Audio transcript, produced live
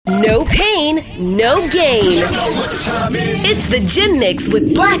No pain, no gain. It's the Gym Mix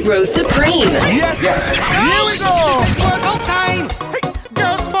with Black Rose Supreme. Yes. Here we go. It's workout time. Hey,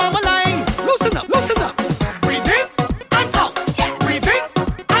 girls form a line. Loosen up, loosen up. Breathe in and out. Breathe in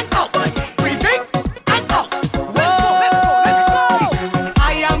and out. Breathe in and out. Let's go.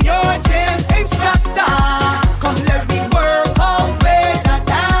 I am your gym instructor. Come let me work out with the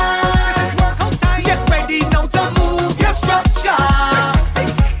dance. This is workout time. Get ready now to move your structure.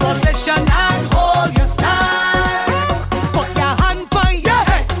 Position and hold your stance. Put your hand by your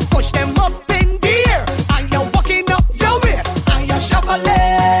head. Push them up in the air. And you're walking up your waist. And you're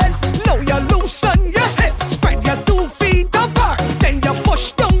shuffling. Now you loosen your hip. Spread your 2 feet apart. Then you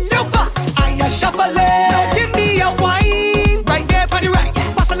push down your back. And you're shuffling. Now give me a wine. Right there on the right.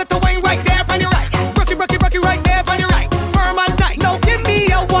 Pass a little wine right there on the right. Rock it right there on the right. Firm and tight. Now give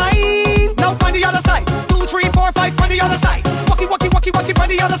me a wine. Now on the other side. 2, 3, 4, 5 on the other side. Walk it on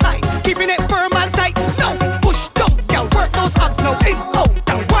the other side. Keeping it firm and tight. Now push down, girl. Work those abs now. In, out,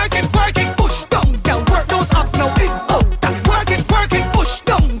 down. Work it. Push down, girl. Work those abs now. In, out, down. Work it. Push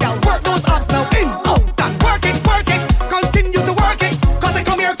down, girl. Work those abs now. In, out, down. Work it. Continue to work it. 'Cause I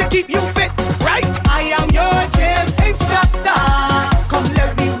come here to keep you fit, right? I am your gym instructor. Come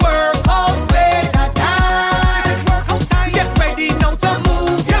let me work out with the dance. This is workout time. Get ready now to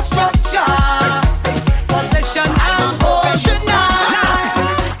move your structure. Position and hold your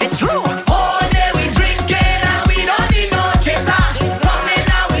knife. It's true. All day we drinking and we don't need no chaser. Coming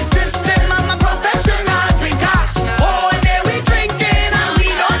out with system, I'm a professional drinker. All day we drinking and we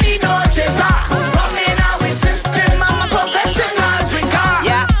don't need no chaser. Coming out with system, I'm a professional drinker.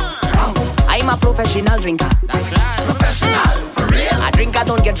 Yeah, I'm a professional drinker. That's right. Professional, for real. A drinker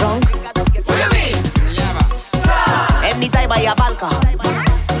don't get drunk. What do you mean? Anytime I have alcohol,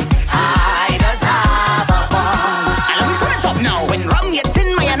 I just have a ball. And let me turn it up now. When rum gets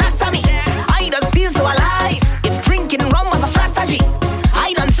in my anatomy, I just feel so alive. If drinking rum was a strategy,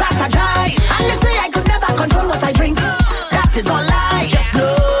 I don't strategize. And they say I could never control what I drink. That is all lie. Just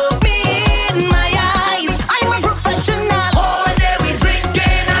look me in my eyes. I'm a professional. All day we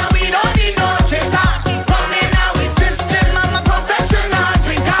drinking and we don't need no chaser. Coming out with system, I'm a professional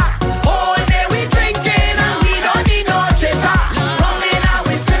drinker.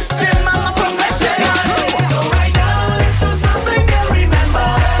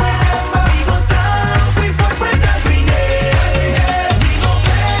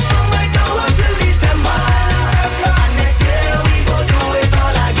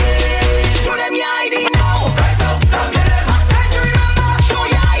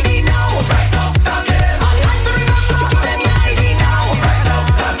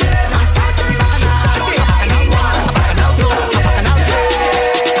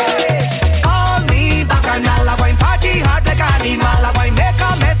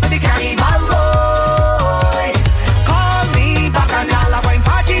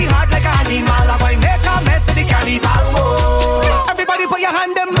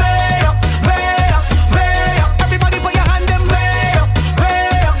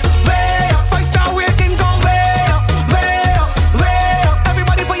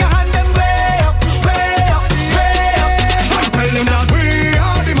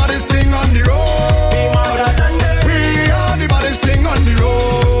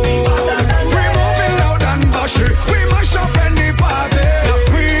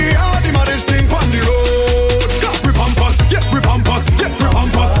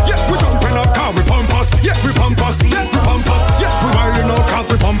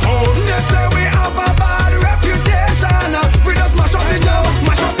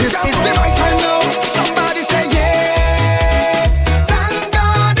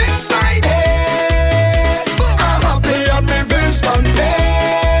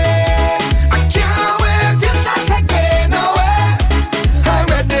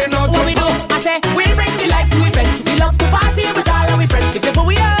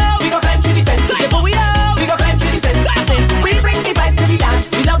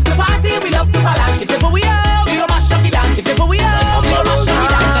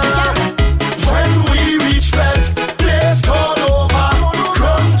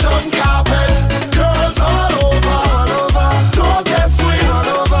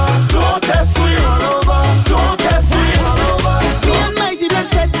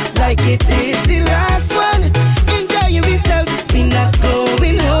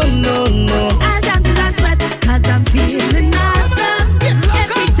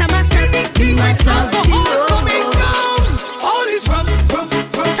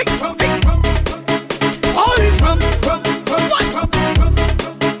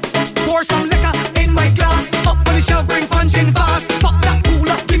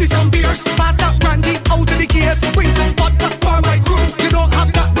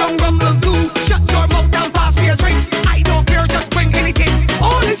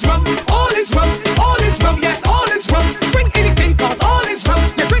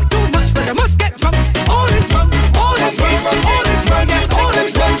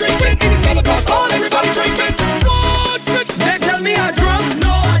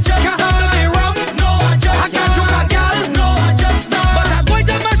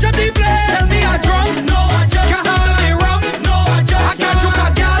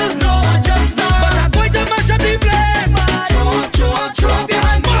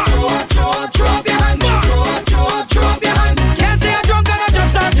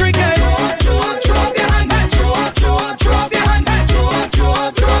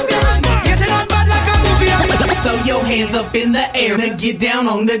 air, now get down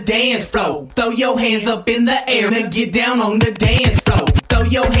on the dance floor. Throw your hands up in the air, now get down on the dance floor. Throw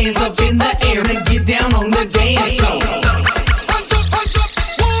your hands up in the air, now get down on the dance floor.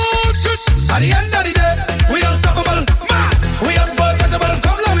 At the end of the day, we unstoppable, man. We unforgettable,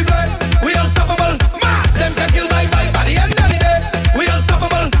 come let me play. We unstoppable, man. Them can kill my vibe. At the end of the day, we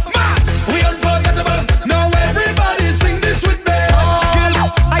unstoppable, man. We unforgettable. Now everybody sing this with me.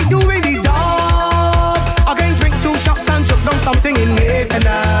 I do really dog. I can drink 2 shots and jump down something in here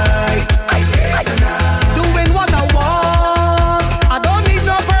tonight. Doing what I want. I don't need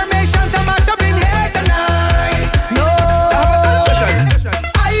no permission to mash up in here tonight. No.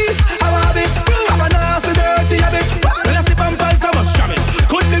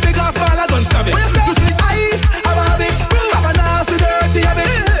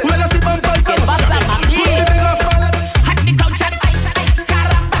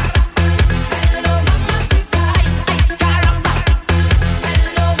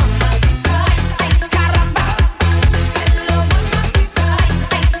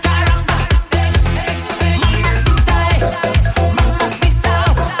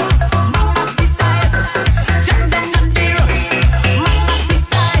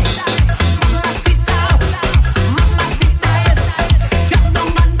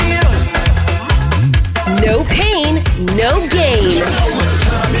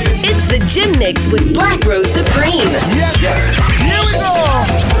 The Gym Mix with Black Rose Supreme. Here we go.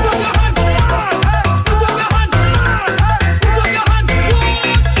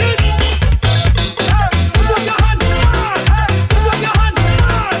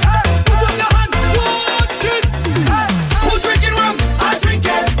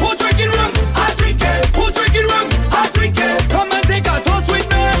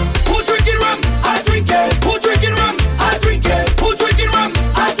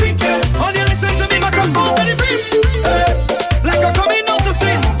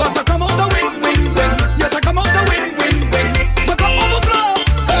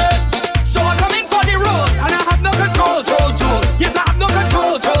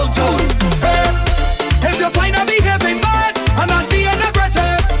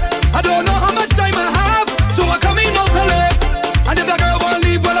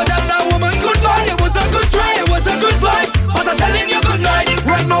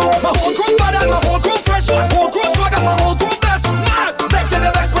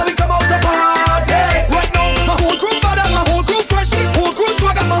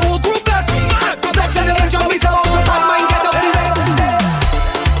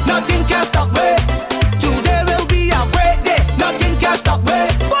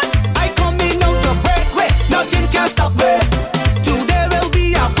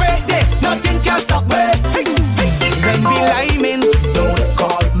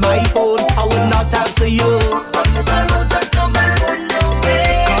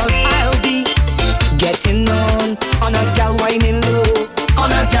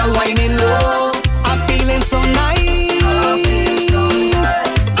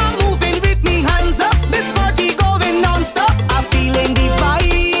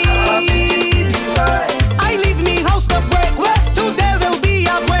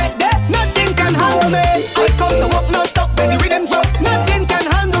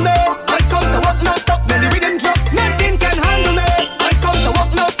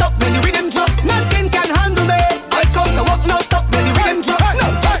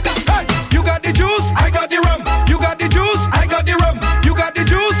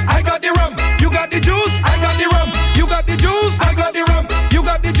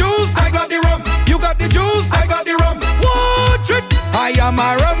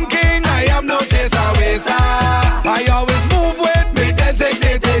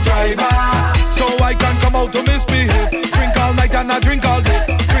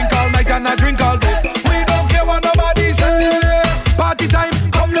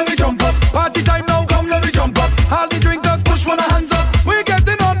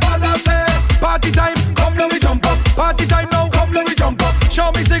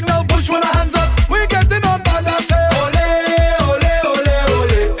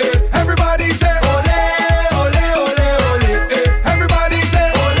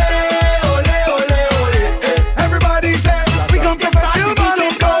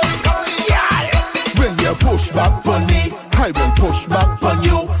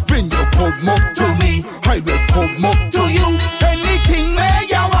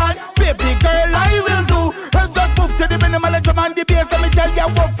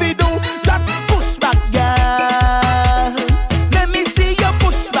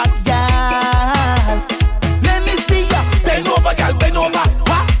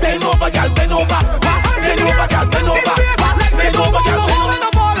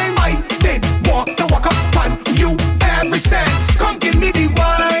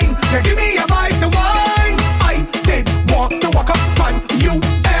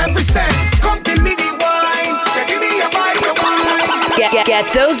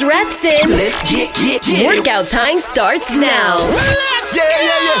 Get those reps in. Let's get. Workout time starts now.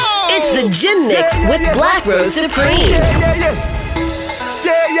 Yeah. It's the Gym Mix with Black Rose Supreme. Yeah.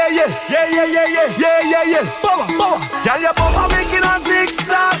 Power. Yeah, your bumper making a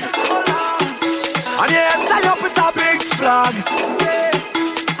zigzag. And you tie up with a big flag.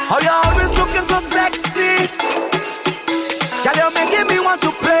 How you always looking so sexy. Girl, you're making me want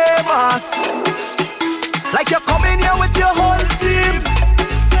to play mass. Like you're coming here with your whole team.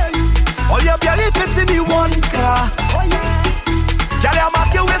 All your belly fits in the one car. Girl, you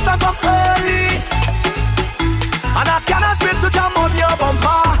mark your waist from early. And I cannot wait to jam on your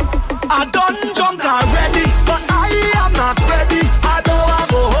bumper. I done drunk already, but I am not ready. I don't wanna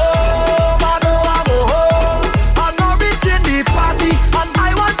go home. I'm not reaching the party, and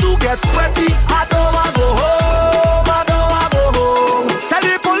I want to get sweaty. I don't wanna go home. Tell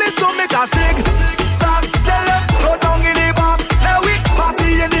the police to make a sig. Tell them, go down in the back. Let we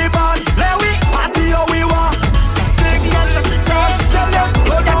party in the band. Let we party how we want. Sig, tell them,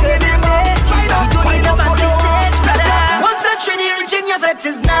 go down in the back. Find up on the stage, brother. Once the Trinity reaching your vet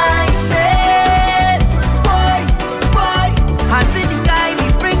is niceness. Boy, hands in the sky, we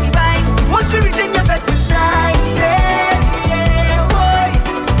bring the vibes. Once we reaching your vet is niceness. Yeah,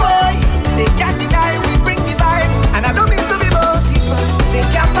 boy, they can't deny we bring the vibes. And I don't mean to be bossy, but they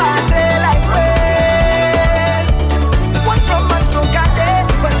can't party like we. One from us from Gade,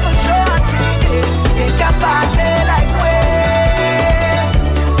 but for sure Trinity, they can't party like we.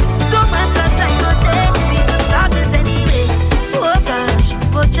 Don't matter time or day, we can start it anyway. Oh gosh,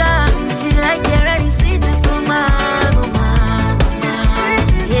 Bocha, feel like you're ready, sweet as oh man.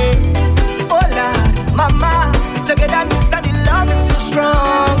 Yeah. Oh Lord, mama, together me and the love is so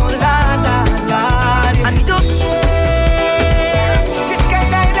strong. Oh Lord, and we don't care. This kind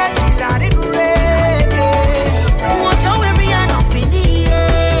of energy, Lord, it great. Watch how we run up in the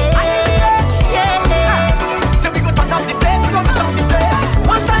air. Yeah. So we go turn up the place, we go turn up the place.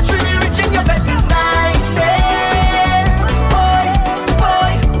 Once I truly reaching your bed is nice. Boy,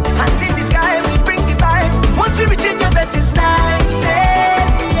 hands in the sky, we bring the vibes. Once we reaching your bed is nice.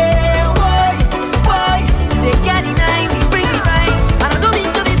 Yeah, boy, they can't deny we bring the vibes. And I don't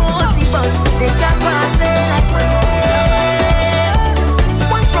mean to be bossy, but they can't party like we.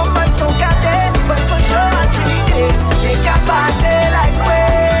 One from man so got there, but for sure Trinity, they can't party like we.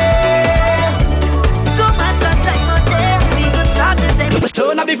 Don't matter time or day, we could start the day.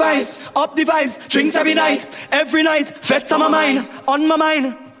 Turn up the vibes, drinks every night, fed on my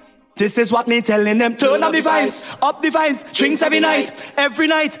mind. This is what me telling them. Turn up the vibes, drinks every night,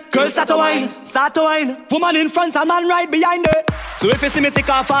 girls start to wine. Woman in front and man right behind her. So if you see me take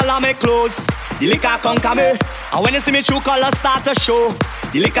off all of my clothes, the liquor conquer me. And when you see me true colors start to show,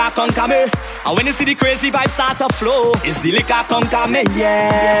 the liquor conquer me. And when you see the crazy vibes start to flow, it's the liquor conquer me,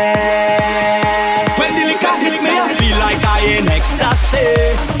 yeah. When the liquor hit me, I feel like I in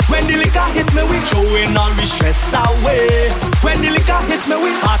ecstasy. When the liquor hit me, we throwing all we stress away. When the liquor hit me, we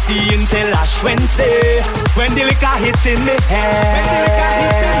party until Ash Wednesday. When the liquor hits in me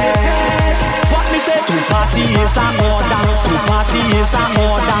head, what me say? To party is an order. To party is an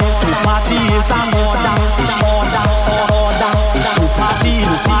order. To party is an order. It's order. It's to party.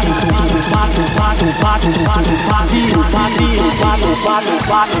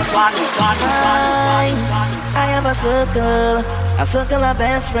 I have a circle of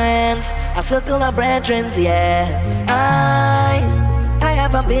best friends, a circle of brethren, yeah. I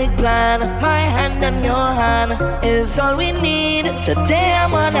have a big plan, my hand and your hand is all we need. Today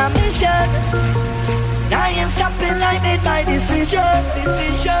I'm on a mission, I ain't stopping, I made my decision.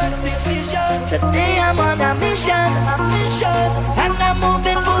 Today I'm on a mission, and I'm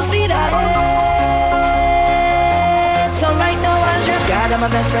moving full speed ahead. So right now I'll just gather my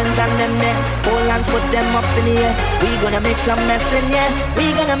best friends and them there. Hold hands, put them up in the air. We gonna make some mess in here.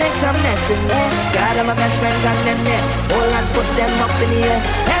 Gather my best friends and them there. Hold hands, put them up in the air.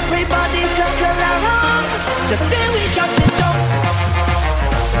 Everybody circle around. Today we shut it down.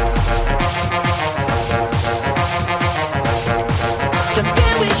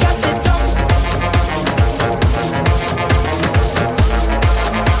 Today we shut it down.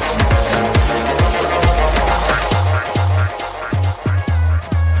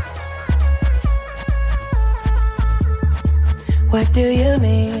 What do you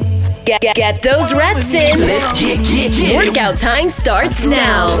mean? Get those reps in. Let's get. Workout time starts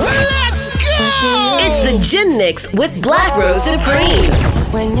now. Let's go! It's the Gym Mix with Black Rose Supreme.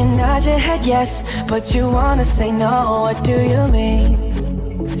 When you nod your head yes, but you wanna say no, what do you mean?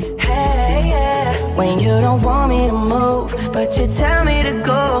 Hey, yeah. When you don't want me to move, but you tell me to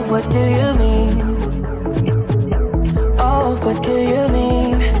go, what do you mean? Oh, what do you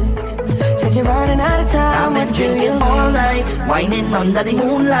mean? Said you're running out of time, I've been drinking all night, whining under the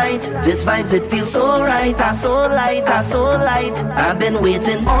moonlight. This vibes, it feels so right, so light, so light. I've been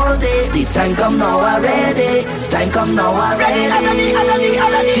waiting all day, the time come now already. Time come now already.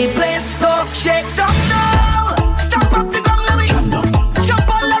 The place go shake down now. Stop up the ground, let me jump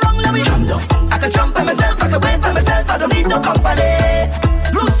all around, let me I can jump by myself, I can wait by myself, I don't need no company.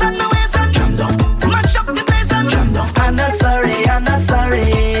 Loosen my waist and mash up the place and I'm not sorry, I'm not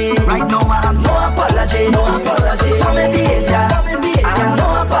sorry. Right now I have no apology, for my behavior. I have no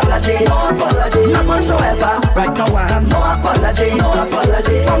apology, none whatsoever. Right now I have no apology,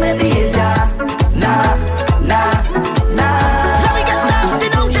 for my behavior. Nah. Let me get nasty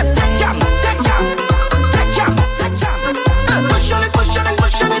now, just take jam. Push on it, push back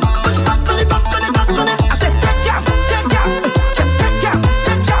on it. I said take jam, just take jam.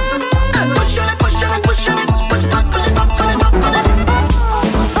 Push on it, push back on it.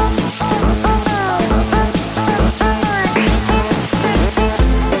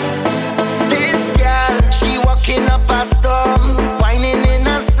 This girl, she walking up a storm, whining in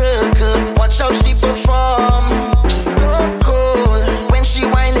a circle. Watch how she perform. She's so cool when she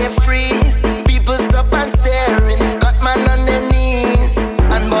whine and freeze. People stop and staring, got man on their knees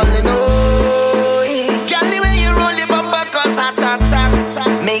and bawling. Oh, girl, the way you roll your bumper cause heart attack,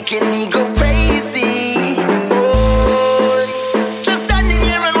 making me go crazy. Oh, just standing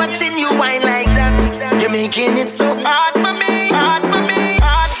here and watching you whine like that. You're making it so hard for me.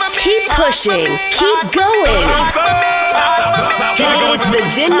 Keep pushing, keep going. It's the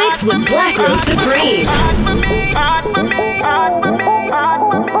Gym Mix with Black Rose Supreme.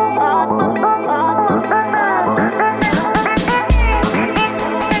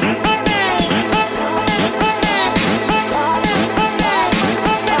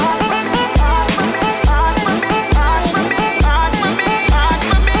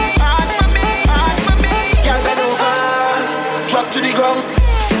 Girl, bend over, drop to the ground.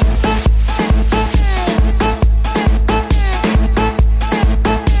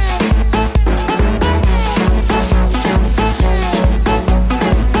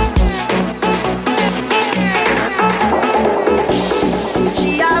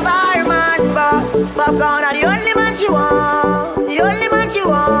 She have her man, but Popcorn are the only man she want,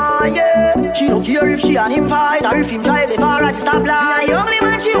 yeah. She don't care if she and him fight or if him drive the far at the stoplight. The only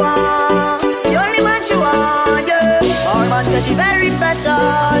man she want, yeah. Our man says she very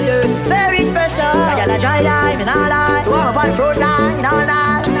special, yeah, very special. I got a dry life and all that, so I'm on the front line and all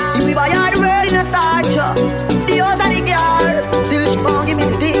that. If we buy all the world in a starch, the house and the car, still she won't give me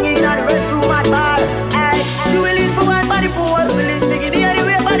the thing in the restroom at bar. Hey, she willing for one for the poor, willing to give me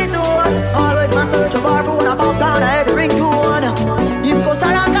anywhere for the door. Always my search of our phone, I pop down every ringtone. Him go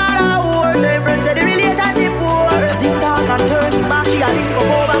sarang got a horse, them friends say the relationship poor. Sit down and turn back, she a link up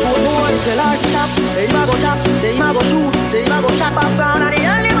over more. Tell her to stop, say him a go chop, say him a go shoot, say him a go shot. Popcorn are the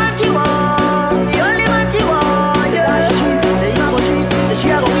only man she want, yeah. Say him a go cheat, say she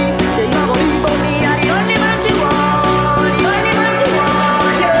a go weep, say him a go leave, but me are the only man she want, yeah.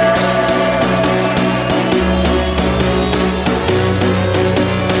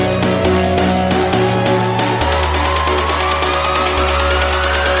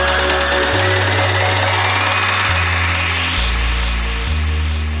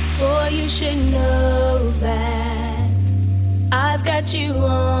 Boy, you should know that I've got you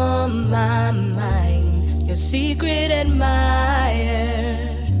on my mind, your secret admirer.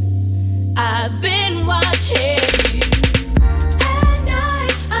 I've been watching you. At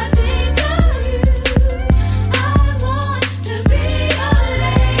night, I think of you. I want to be your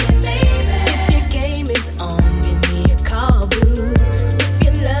lady, baby. If your game is on, give me a call, boo. If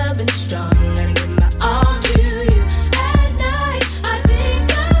your love is strong, I'll give my all to you. At night, I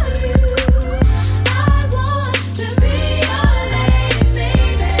think of you. I want to be your lady,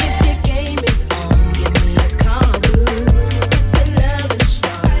 baby. If your game is on, give me a call, boo. If your love is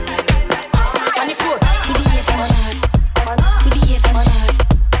strong,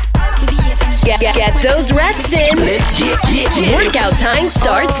 Get those reps in. Workout time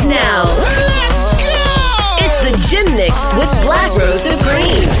starts now. It's the Gym Mix with Black Rose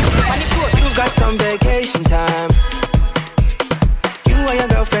Supreme. You got some vacation time. You and your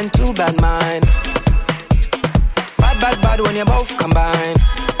girlfriend, too bad mind. Bad when you both combine.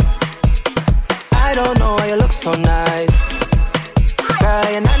 I don't know why you look so nice.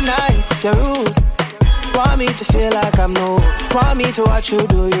 Girl, you're not nice, you're rude. Want me to feel like I'm new. Want me to watch you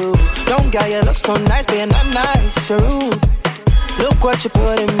do you. Don't get you look so nice, but you're not nice, you're rude. Look what you're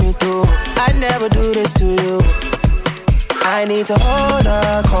putting me through. I'd never do this to you. I need to hold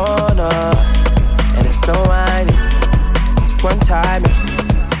a corner, and it's no whining. one time.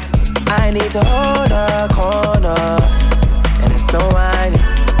 I need to hold a corner, and it's no whining.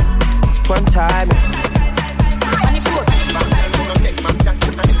 One time. On the floor.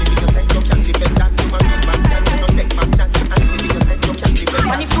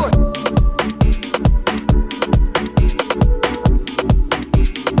 On the floor.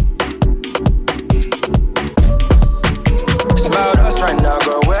 It's about us right now,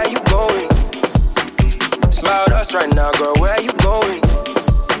 girl. Where you going? It's about us right now, girl. Where you going?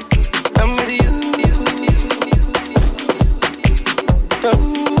 I'm with you.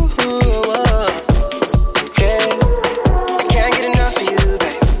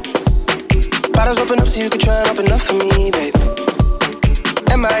 Open up so you can try and open up for me, babe.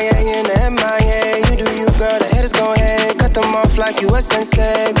 MIA in the MIA, you do you, girl. The haters go ahead, cut them off like you a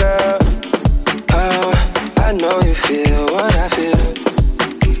sensei, girl. I know you feel what I feel.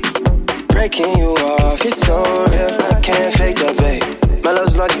 Breaking you off, it's so real. I can't fake that, babe. My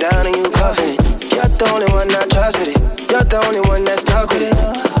love's locked down and you coughing it. You're the only one that trusts with it. You're the only one that's stuck with it.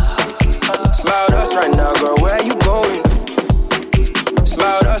 It's about us right now, girl. Where you going? It's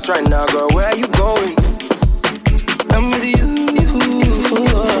about us right now, girl. Where you going? I'm with you.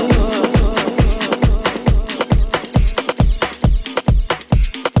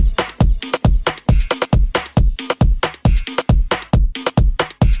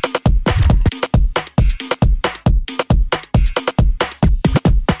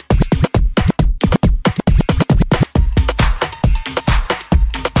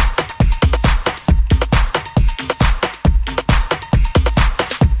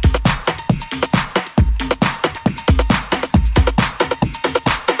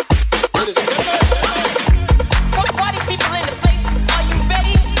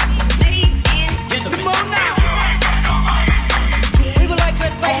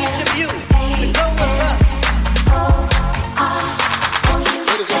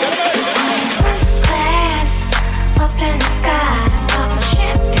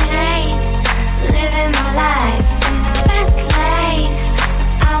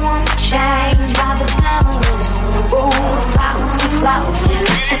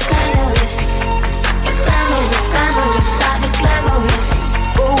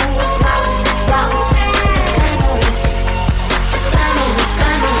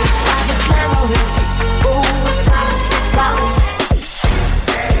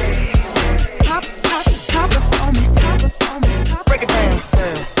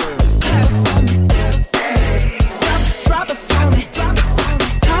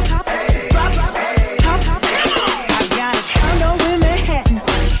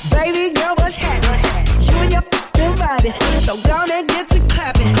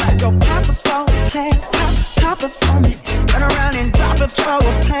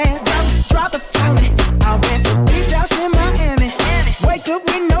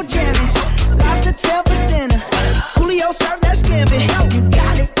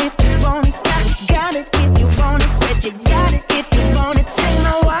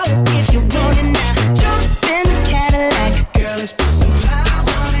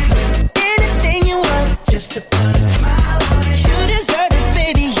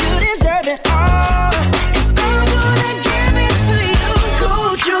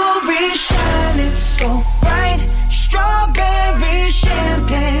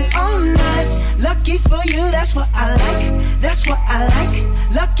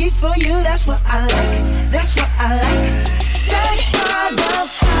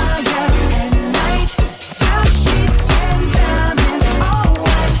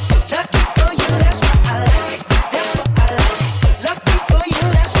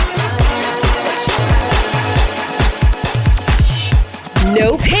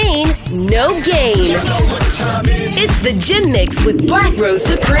 No pain, no gain. It's the Gym Mix with Black Rose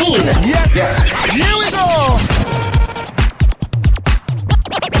Supreme. Yeah. Here we go.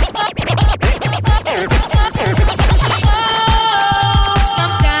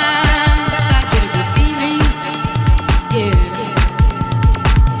 Yeah.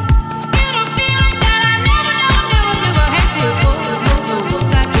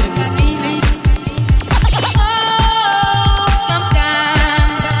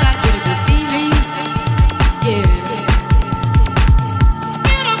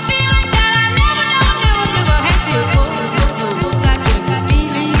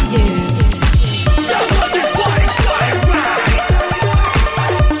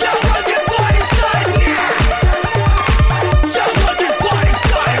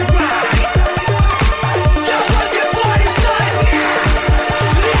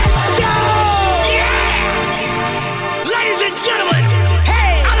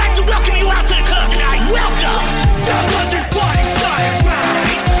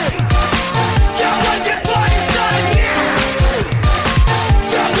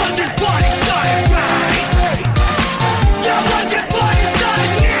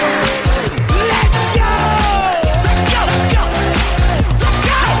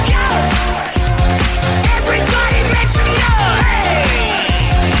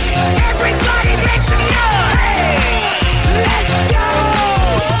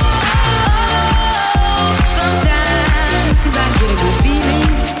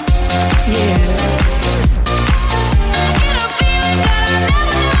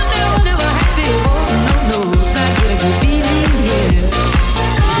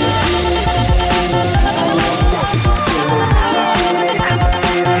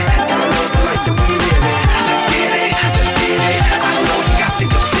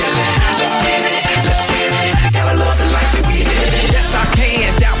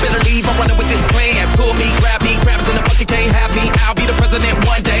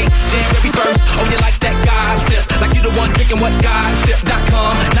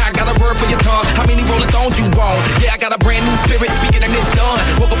 gymnix.com. Now I got a word for your tongue. How many Rolling Stones you want? Yeah, I got a brand new spirit speaking and it's done.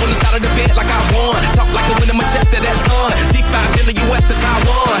 Woke up on the side of the bed like I won. Talk like the wind in my chest to that sun. G5 in the US to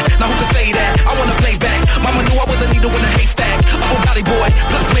Taiwan. Now who can say that? I wanna play back. Mama knew I was a needle in a haystack. I'm a body boy,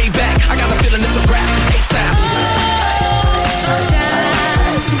 plus way back. I got a feeling it's a rap. ASAP.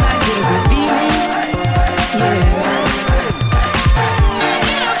 Sometimes I get a feeling, yeah.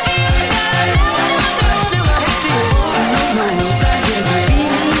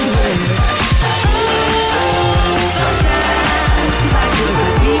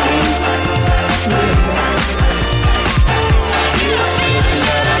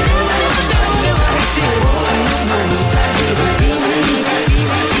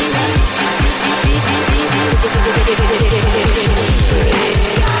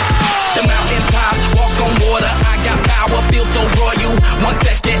 The mountaintop, walk on water. I got power, feel so royal. 1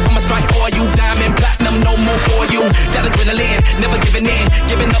 second, I'ma strike for you. Diamond, platinum, no more for you. That adrenaline, never giving in.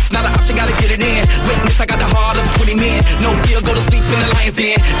 Giving up's not an option, gotta get it in. Witness, I got the heart of 20 men. No fear, go to sleep in the lion's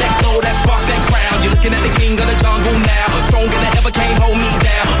den. That glow, that spark, that crown. You're looking at the king of the jungle now. Stronger than ever, can't hold me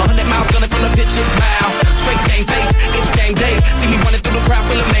down. 100 miles gunning from the pitcher's mouth. Straight game face, it's game day. See me running through the crowd,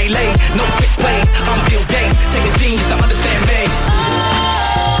 full of melee. No trick plays, I'm Bill Gates. Take a genius to understand me.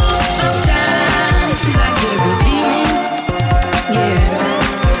 Sometimes I get a feeling, yeah.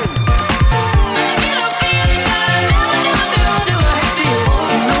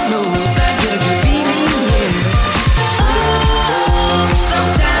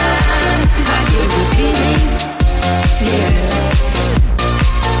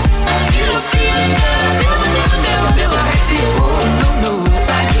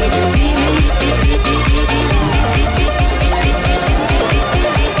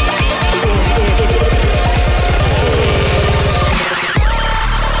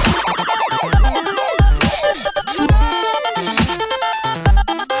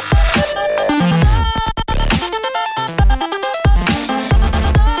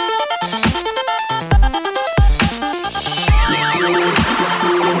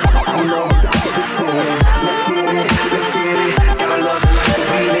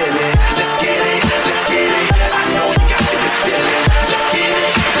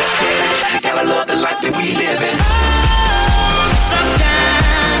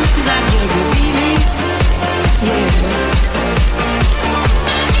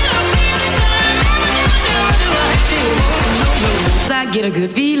 Get a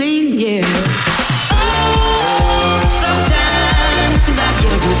good feeling, yeah. Sometimes I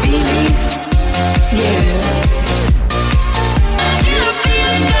get a good feeling, yeah.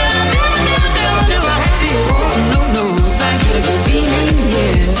 No, I get a good feeling,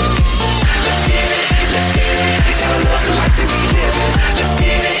 yeah. Let's get it, gotta love the life that we living. Let's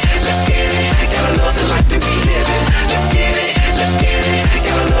get it, gotta love the life that we living. Let's get it,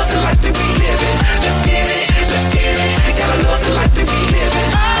 gotta love the life that we living. Let's get it, gotta love the life that we living.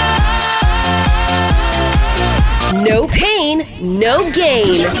 No pain, no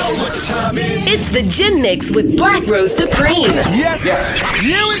gain. It's the Gym Mix with Black Rose Supreme. Yes,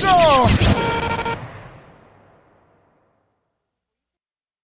 here we go.